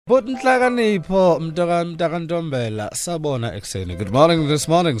But Nhlakanipho Ntombela, sabona ekseni. Good morning this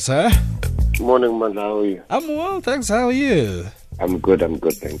morning, sir. Morning, Mandla. How are you? I'm well, thanks. How are you? I'm good.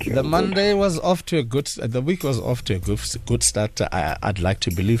 Thank you. The Monday was off to a good. The week was off to a good start. I'd like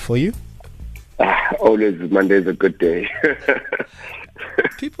to believe for you. Always Monday is a good day.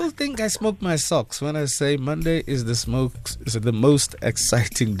 People think I smoke my socks when I say Monday is the most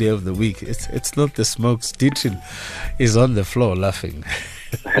exciting day of the week. It's not the smokes. Ditchin is on the floor laughing.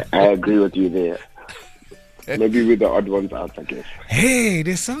 I agree with you there. Maybe with the odd ones out, I guess. Hey,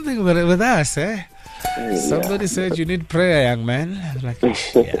 there's something with us, eh? Somebody said you need prayer, young man. I'm like,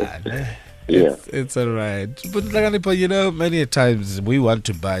 it's all right. But Nhlakanipho, many times we want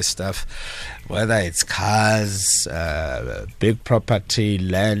to buy stuff, whether it's cars, big property,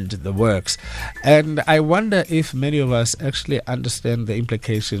 land, the works. And I wonder if many of us actually understand the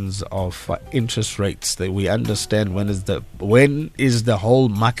implications of interest rates. That we understand when is the whole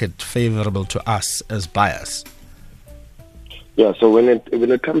market favorable to us as buyers. Yeah. So when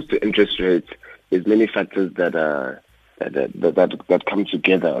it comes to interest rates, there's many factors that come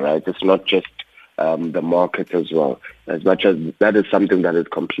together, right? It's not just the market as well. As much as that is something that is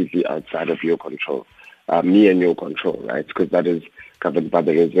completely outside of your control, me and your control, right? Because that is covered by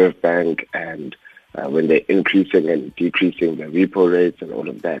the Reserve Bank, and when they're increasing and decreasing the repo rates and all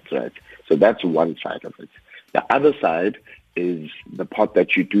of that, right? So that's one side of it. The other side is the part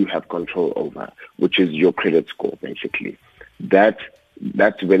that you do have control over, which is your credit score, basically. That's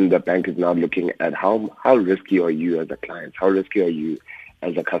when the bank is now looking at how risky are you as a client, how risky are you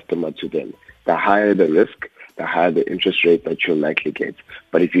as a customer to them. The higher the risk, the higher the interest rate that you'll likely get.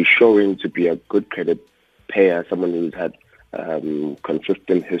 But if you're showing to be a good credit payer, someone who's had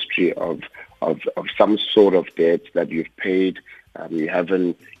consistent history of some sort of debt that you've paid, you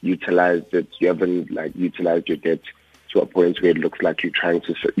haven't utilized it, you haven't utilized your debt to a point where it looks like you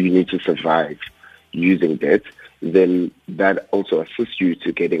need to survive using debt, then that also assists you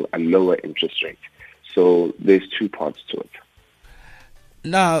to getting a lower interest rate. So there's two parts to it.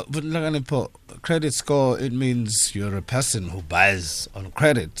 Now, but credit score, it means you're a person who buys on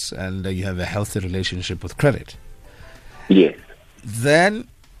credit and you have a healthy relationship with credit. Yes. Then,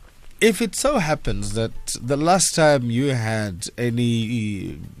 if it so happens that the last time you had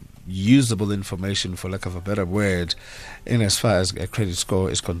any usable information, for lack of a better word, in as far as a credit score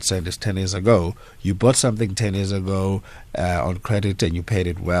is concerned, is 10 years ago. You bought something 10 years ago on credit and you paid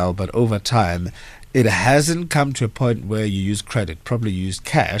it well, but over time it hasn't come to a point where you use credit, probably you use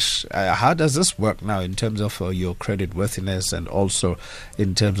cash. How does this work now in terms of your credit worthiness and also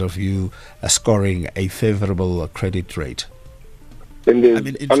in terms of you scoring a favorable credit rate?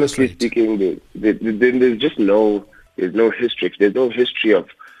 Then honestly speaking, there's just no history. If there's no history of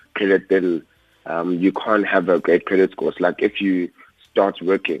credit, then you can't have a great credit score. It's like if you start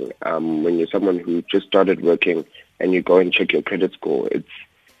working, when you're someone who just started working and you go and check your credit score,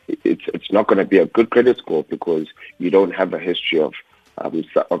 it's not going to be a good credit score because you don't have a history of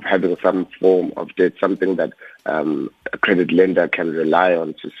having some form of debt, something that a credit lender can rely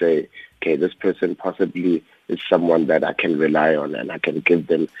on to say, okay, this person possibly is someone that I can rely on and I can give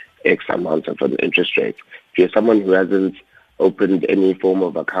them X amount of an interest rate. If you're someone who hasn't opened any form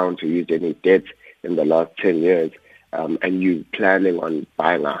of account or used any debt in the last 10 years, and you're planning on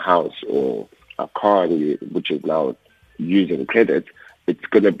buying a house or a car, which is now using credit, it's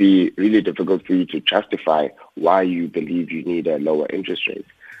going to be really difficult for you to justify why you believe you need a lower interest rate.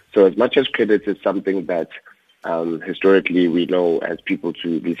 So as much as credit is something that historically we know as people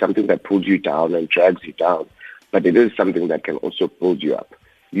to be something that pulls you down and drags you down, but it is something that can also build you up.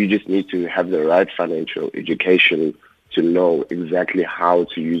 You just need to have the right financial education to know exactly how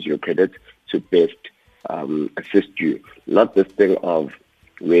to use your credit to best assist you. Not this thing of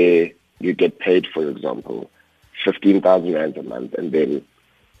where you get paid, for example, 15,000 rand a month, and then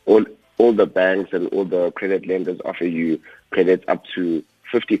all the banks and all the credit lenders offer you credit up to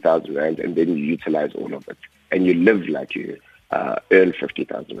 50,000 rand, and then you utilize all of it, and you live like you earn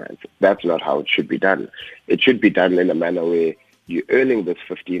 50,000 rand. That's not how it should be done. It should be done in a manner where you're earning this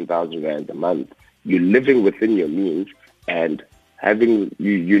 15,000 rand a month, you're living within your means, and having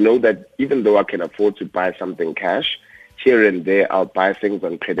you know that even though I can afford to buy something cash, here and there I'll buy things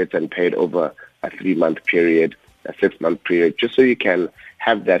on credit and pay it over a 3-month period, a 6-month period, just so you can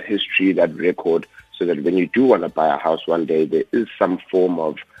have that history, that record, so that when you do want to buy a house one day, there is some form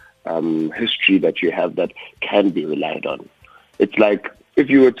of history that you have that can be relied on. It's like if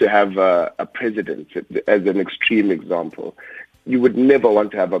you were to have a president, as an extreme example, you would never want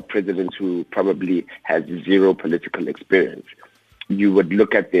to have a president who probably has zero political experience. You would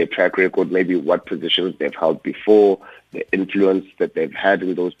look at their track record, maybe what positions they've held before. the influence that they've had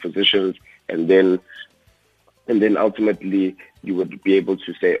in those positions, and then ultimately you would be able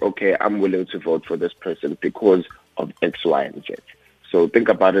to say, okay, I'm willing to vote for this person because of X, Y, and Z. So think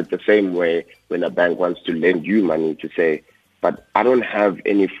about it the same way when a bank wants to lend you money to say, but I don't have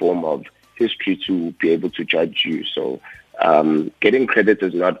any form of history to be able to judge you. So getting credit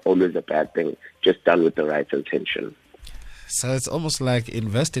is not always a bad thing, just done with the right intention. So it's almost like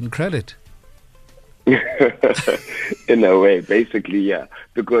invest in credit. In a way, basically, yeah.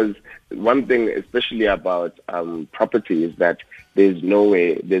 Because one thing, especially about property, is that there's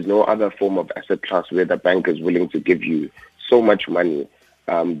no other form of asset class where the bank is willing to give you so much money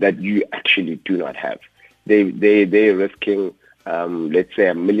that you actually do not have. They're risking, let's say,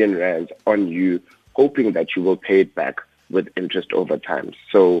 R1 million on you, hoping that you will pay it back with interest over time.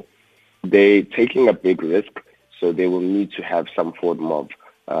 So they're taking a big risk. So they will need to have some form of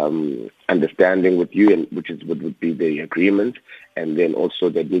understanding with you, and which would be the agreement, and then also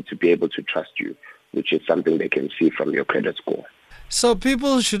they need to be able to trust you, which is something they can see from your credit score. So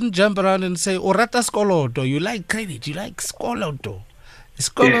people shouldn't jump around and say, "Orata skoloto, you like credit, you like skoloto."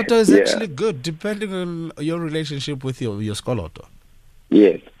 Skoloto is actually good, depending on your relationship with your skoloto.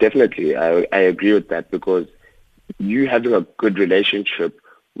 Yes, definitely. I agree with that, because you having a good relationship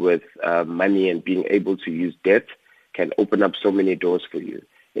with money and being able to use debt can open up so many doors for you.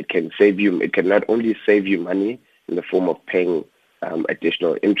 It can save you. It can not only save you money in the form of paying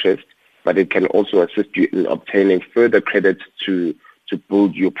additional interest, but it can also assist you in obtaining further credit to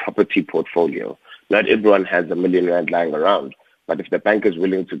build your property portfolio. Not everyone has R1 million lying around, but if the bank is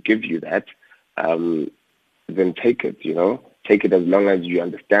willing to give you that, then take it. Take it as long as you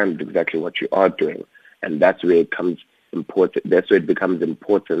understand exactly what you are doing, and that's where it comes important. That's where it becomes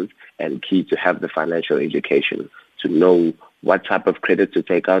important and key to have the financial education to know what type of credit to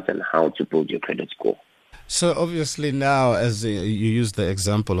take out and how to build your credit score. So obviously now, as you use the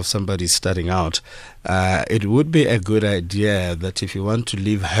example of somebody starting out, it would be a good idea that if you want to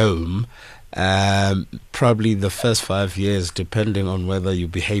leave home, probably the first 5 years, depending on whether you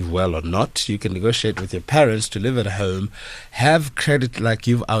behave well or not, you can negotiate with your parents to live at home, have credit like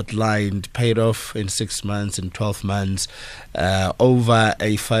you've outlined, paid off in 6 months, in 12 months, over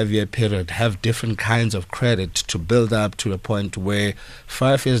a 5-year period, have different kinds of credit to build up to a point where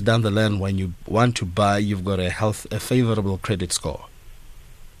 5 years down the line, when you want to buy, you've got a favorable credit score.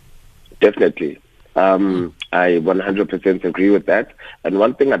 Definitely. I 100% agree with that. And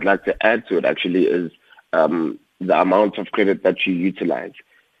one thing I'd like to add to it actually is the amount of credit that you utilize.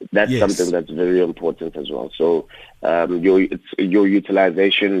 That's something that's very important as well. So your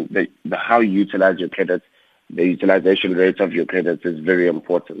utilization, the how you utilize your credit, the utilization rate of your credit is very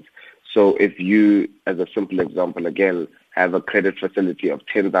important. So if you, as a simple example again, have a credit facility of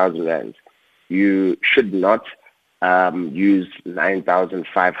 10,000 rands, you should not use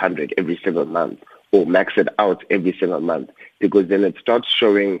 9,500 every single month, or max it out every single month, because then it starts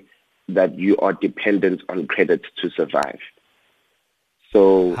showing that you are dependent on credit to survive.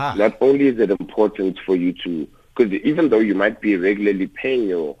 So not only is it important for you to, because even though you might be regularly paying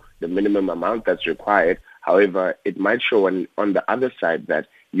the minimum amount that's required, however, it might show on the other side that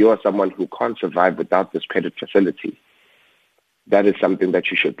you are someone who can't survive without this credit facility. That is something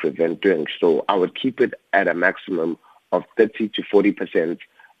that you should prevent doing. So I would keep it at a maximum of 30 to 40%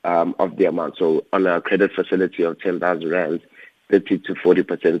 of the amount. So on a credit facility of 10,000 rands, 30 to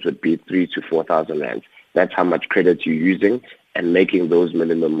 40% would be 3,000 to 4,000 rands. That's how much credit you're using, and making those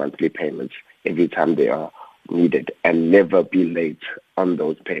minimum monthly payments every time they are needed, and never be late on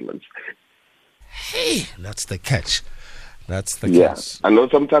those payments. Hey, that's the catch. That's the catch. I know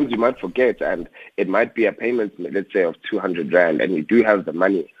sometimes you might forget, and it might be a payment, let's say, of 200 rand, and you do have the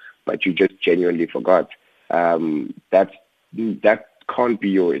money, but you just genuinely forgot. That can't be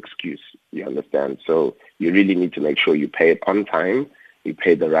your excuse, you understand? So you really need to make sure you pay it on time, you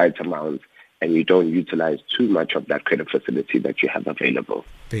pay the right amount, and you don't utilize too much of that credit facility that you have available.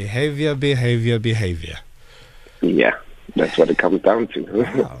 Behavior. Yeah, that's what it comes down to.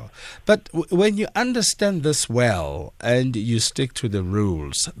 Wow. But when you understand this well and you stick to the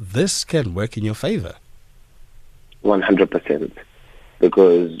rules, this can work in your favor. 100%.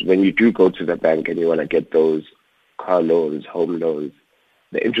 Because when you do go to the bank and you want to get those car loans, home loans,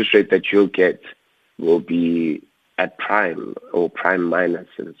 the interest rate that you'll get will be at prime or prime minus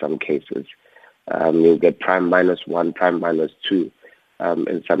in some cases. You'll get prime -1, prime -2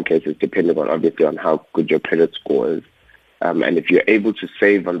 in some cases, depending on obviously on how good your credit score is. And if you're able to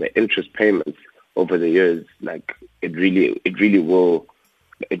save on the interest payments over the years, like it really will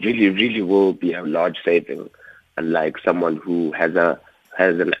be a large saving. Unlike someone who has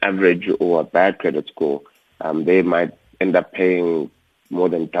an average or a bad credit score, they might end up paying more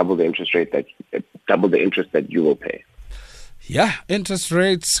than double the interest that you will pay. Yeah, interest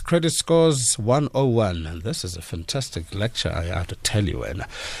rates, credit scores 101. And this is a fantastic lecture, I have to tell you. And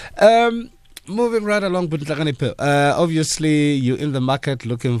moving right along, Nhlakanipho, obviously you're in the market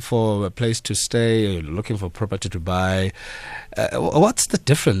looking for a place to stay, looking for property to buy. What's the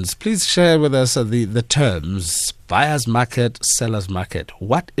difference? Please share with us the terms. Buyer's market, seller's market.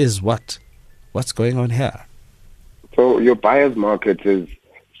 What is what? What's going on here? So your buyer's market is,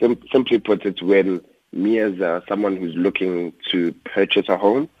 simply put, it's when me as someone who's looking to purchase a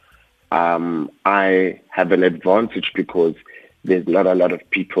home, I have an advantage because there's not a lot of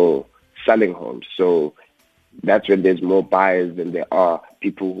people selling homes. So that's when there's more buyers than there are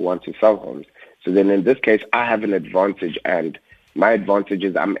people who want to sell homes. So then in this case, I have an advantage, and my advantage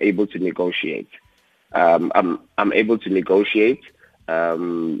is I'm able to negotiate. I'm able to negotiate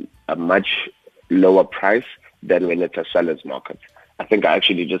a much lower price than when it's a seller's market. I think I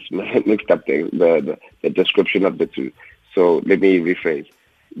actually just mixed up the description of the two. So let me rephrase.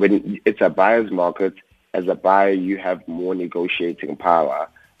 When it's a buyer's market, as a buyer, you have more negotiating power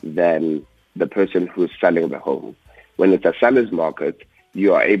than the person who's selling the home. When it's a seller's market,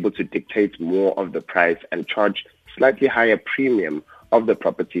 you are able to dictate more of the price and charge slightly higher premium of the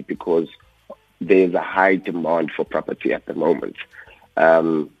property because there's a high demand for property at the moment.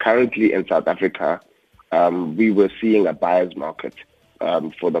 Currently in South Africa, we were seeing a buyer's market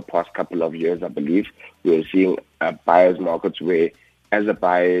for the past couple of years, I believe. We were seeing a buyer's market where, as a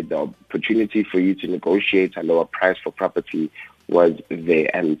buyer, the opportunity for you to negotiate a lower price for property was there,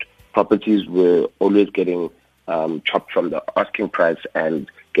 and properties were always getting chopped from the asking price and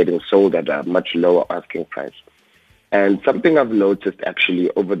getting sold at a much lower asking price. And something I've noticed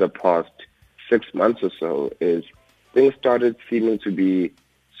actually over the past 6 months or so is things started seeming to be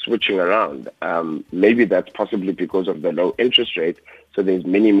switching around. Maybe that's possibly because of the low interest rate. So there's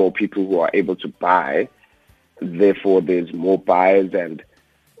many more people who are able to buy. Therefore, there's more buyers, and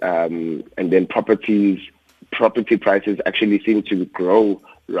then property prices actually seem to grow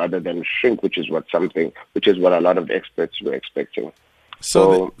rather than shrink, which is what a lot of experts were expecting.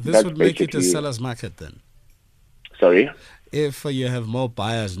 So this would make it a seller's market then? Sorry? If you have more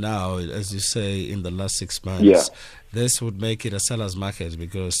buyers now, as you say, in the last 6 months, this would make it a seller's market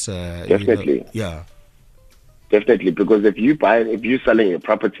because... Definitely. Yeah. Definitely, because if you're selling a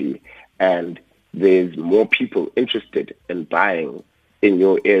property and there's more people interested in buying in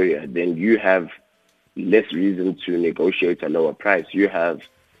your area, then you have less reason to negotiate a lower price. You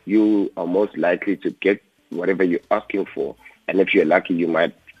are most likely to get whatever you're asking for. And if you're lucky, you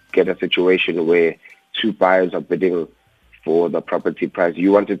might get a situation where two buyers are bidding for the property price.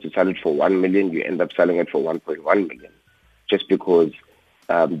 You wanted to sell it for 1 million, you end up selling it for 1.1 million, just because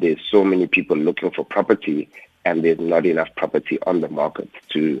there's so many people looking for property and there's not enough property on the market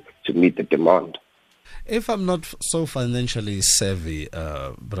to meet the demand. If I'm not so financially savvy,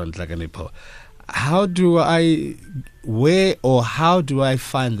 Nhlakanipho, how do I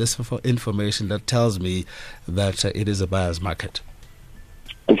find this information that tells me that it is a buyer's market?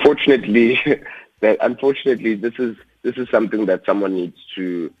 Unfortunately, this is something that someone needs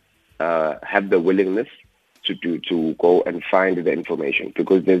to have the willingness to do, to go and find the information,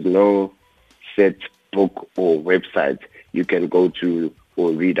 because there's no set book or website you can go to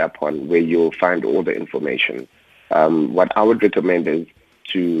or read up on where you'll find all the information. What I would recommend is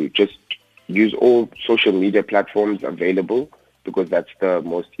to just use all social media platforms available, because that's the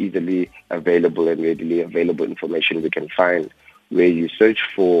most easily available and readily available information we can find, where you search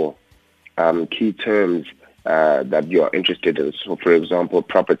for key terms that you're interested in. So, for example,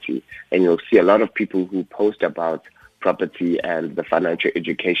 property, and you'll see a lot of people who post about property and the financial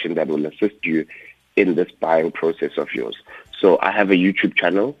education that will assist you in this buying process of yours. So I have a YouTube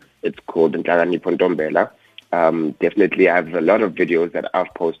channel. It's called Nhlakanipho Ntombela. Definitely, I have a lot of videos that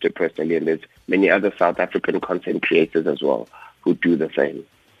I've posted personally, and there's many other South African content creators as well who do the same.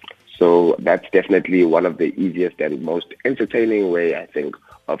 So that's definitely one of the easiest and most entertaining way, I think,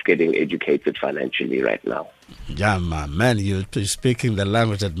 of getting educated financially right now. Yeah, man, you're speaking the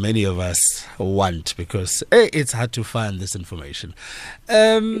language that many of us want, because it's hard to find this information.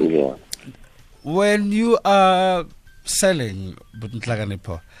 When you are selling,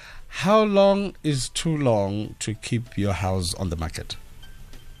 Nhlakanipho, how long is too long to keep your house on the market?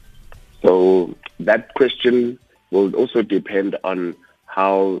 So that question will also depend on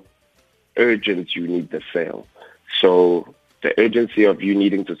how urgent you need the sale. So the urgency of you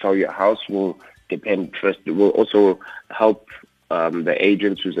needing to sell your house will depend first. It will also help the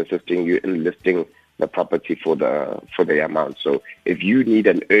agent who's assisting you in listing the property for the amount. So if you need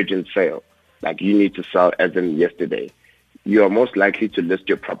an urgent sale, like you need to sell as in yesterday, you are most likely to list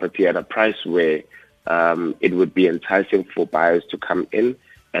your property at a price where it would be enticing for buyers to come in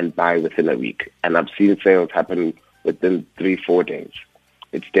and buy within a week. And I've seen sales happen within 3-4 days.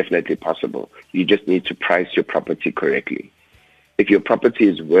 It's definitely possible. You just need to price your property correctly. If your property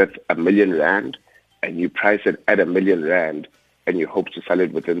is worth R1 million and you price it at R1 million and you hope to sell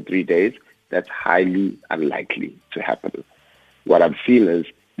it within 3 days, that's highly unlikely to happen. What I've seen is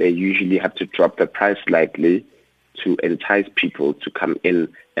they usually have to drop the price slightly to entice people to come in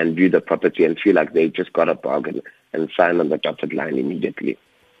and view the property and feel like they just got a bargain and sign on the dotted line immediately.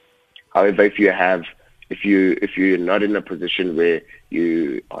 However, if you're not in a position where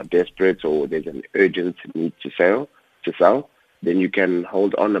you are desperate or there's an urgent need to sell, then you can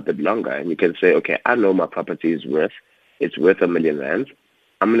hold on a bit longer and you can say, okay, I know my property is worth R1 million.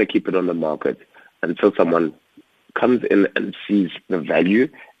 I'm going to keep it on the market until someone comes in and sees the value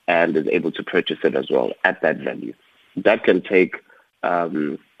and is able to purchase it as well at that value. That can take,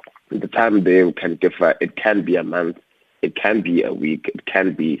 the time there can differ. It can be a month, it can be a week, it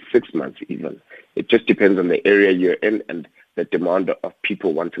can be 6 months even. It just depends on the area you're in and the demand of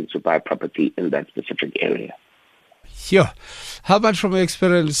people wanting to buy property in that specific area. Yeah. How much from your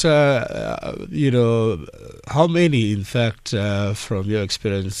experience, how many, in fact, from your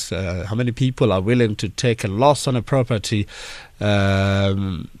experience, how many people are willing to take a loss on a property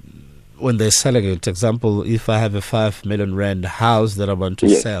when they're selling it? Example, if I have a R5 million house that I want to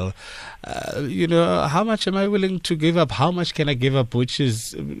sell, how much am I willing to give up? How much can I give up, which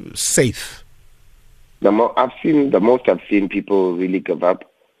is safe? The most I've seen people really give up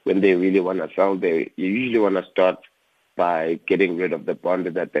when they really want to sell. You usually want to start by getting rid of the bond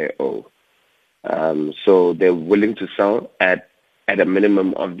that they owe. So they're willing to sell at a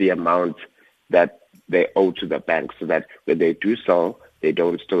minimum of the amount that they owe to the bank, so that when they do sell, they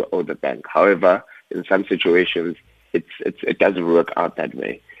don't still owe the bank. However, in some situations, it doesn't work out that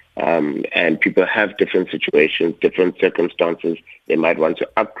way. And people have different situations, different circumstances. They might want to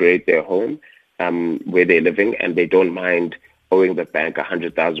upgrade their home where they're living, and they don't mind owing the bank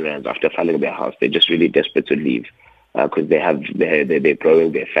 100,000 rands after selling their house. They're just really desperate to leave because they're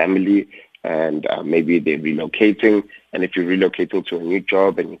growing their family, and maybe they're relocating. And if you're relocating to a new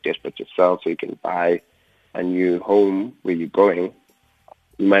job and you're desperate to sell so you can buy a new home where you're going,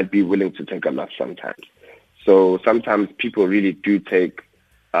 you might be willing to take a loss sometimes. So sometimes people really do take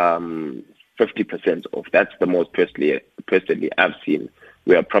 50% off. That's the most personally I've seen,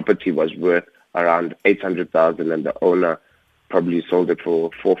 where a property was worth around 800,000 and the owner probably sold it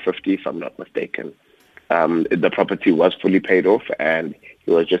for 450, if I'm not mistaken. The property was fully paid off and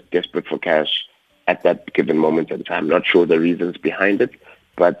he was just desperate for cash at that given moment in time. Not sure the reasons behind it,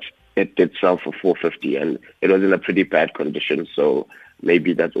 but it did sell for 450 and it was in a pretty bad condition. So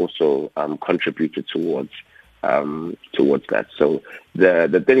maybe that also contributed towards that. So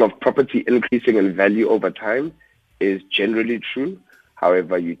the thing of property increasing in value over time is generally true.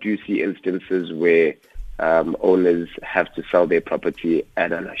 However, you do see instances where owners have to sell their property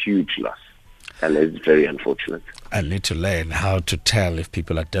at a huge loss, and it's very unfortunate. I need to learn how to tell if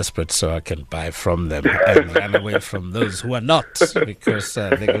people are desperate so I can buy from them and run away from those who are not, because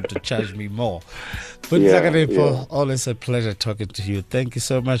they're going to charge me more. But Nhlakanipho, always a pleasure talking to you. Thank you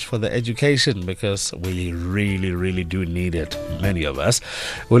so much for the education, because we really, really do need it, many of us.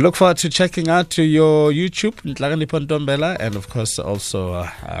 We look forward to checking out to your YouTube, Nhlakanipho Ntombela, and of course also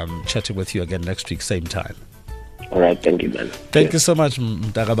chatting with you again next week, same time. All right, thank you, man. Thank you so much,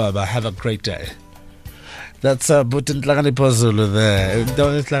 Mtakababa. Have a great day. That's Nhlakanipho Zulu there.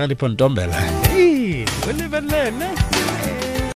 Nhlakanipho Ntombela. Hey, we live and learn, eh?